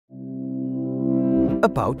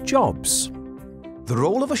About jobs. The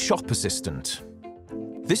role of a shop assistant.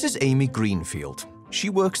 This is Amy Greenfield. She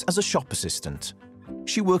works as a shop assistant.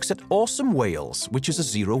 She works at Awesome Wales, which is a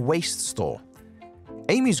zero-waste store.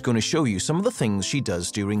 Amy's going to show you some of the things she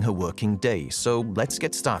does during her working day, so let's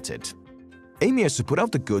get started. Amy has to put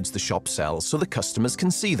out the goods the shop sells so the customers can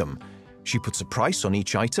see them. She puts a price on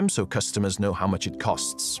each item so customers know how much it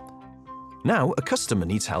costs. Now, a customer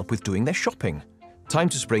needs help with doing their shopping. Time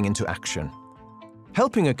to spring into action.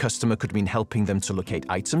 Helping a customer could mean helping them to locate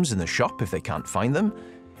items in the shop if they can't find them.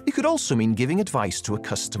 It could also mean giving advice to a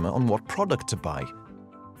customer on what product to buy.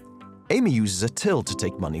 Amy uses a till to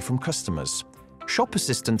take money from customers. Shop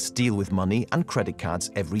assistants deal with money and credit cards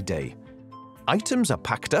every day. Items are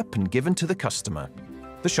packed up and given to the customer.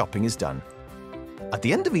 The shopping is done. At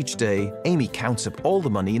the end of each day, Amy counts up all the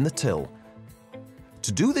money in the till.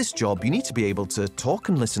 To do this job, you need to be able to talk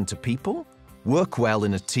and listen to people, work well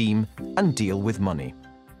in a team, and deal with money.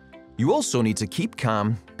 You also need to keep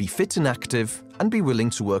calm, be fit and active, and be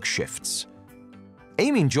willing to work shifts.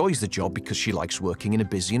 Amy enjoys the job because she likes working in a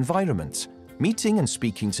busy environment, meeting and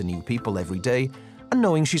speaking to new people every day, and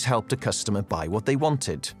knowing she's helped a customer buy what they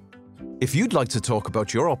wanted. If you'd like to talk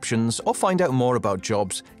about your options or find out more about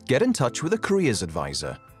jobs, get in touch with a careers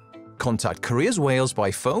advisor. Contact Careers Wales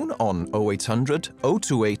by phone on 0800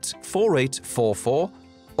 028 4844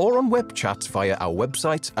 or on web chat via our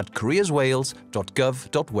website at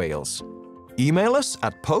careerswales.gov.wales. Email us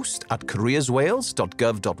at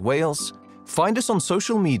post@careerswales.gov.wales. Find us on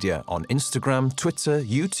social media on Instagram, Twitter,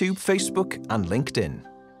 YouTube, Facebook and LinkedIn.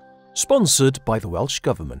 Sponsored by the Welsh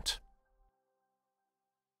Government.